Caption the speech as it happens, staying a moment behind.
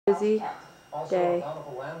Busy day,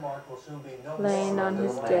 laying on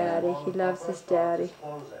his daddy. He loves his daddy.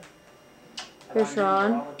 Here's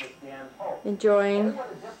Ron, enjoying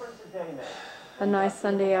a nice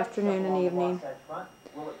Sunday afternoon and evening.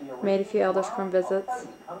 Made a few Elderscombe visits.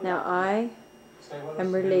 Now I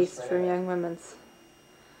am released from Young Women's.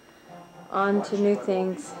 On to new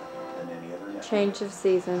things. Change of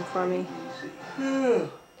season for me.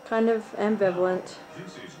 Kind of ambivalent,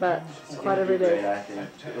 but quite a relief. I think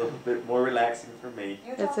a little bit more relaxing for me.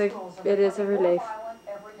 It is a relief.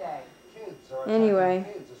 Anyway,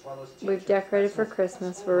 we've decorated for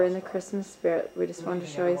Christmas. We're in the Christmas spirit. We just wanted to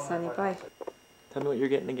show you Sunny. Bye. Tell me what you're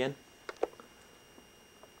getting again.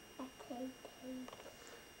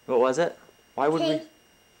 What was it? Why would we?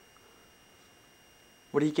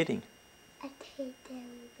 What are you getting? A Tay Day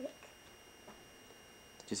book.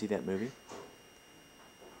 Did you see that movie?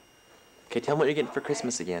 Okay, tell me what you're getting for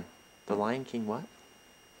Christmas again. The Lion King what?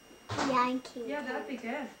 Lion King. Yeah, that'd be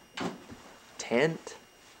good. Tent?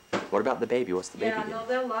 What about the baby? What's the baby getting? Yeah, no,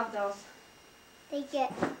 they'll love those. They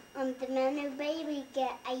get, the man and baby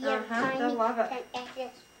get a young tiny they'll love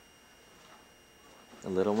it. A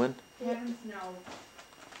little one? Heavens no.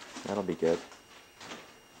 That'll be good.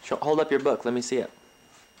 Hold up your book. Let me see it.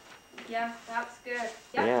 Yeah, that's good.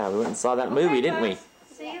 Yep. Yeah, we went and saw that movie, didn't we?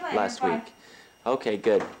 See you later. Last Bye. week. Okay,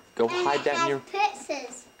 good. Go hide that in your...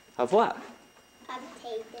 pictures Of what? of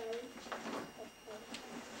Tay Day.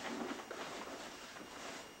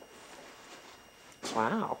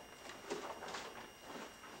 Wow.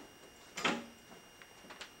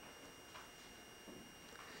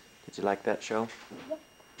 Did you like that show?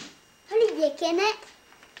 How do you in it?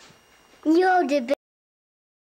 You're the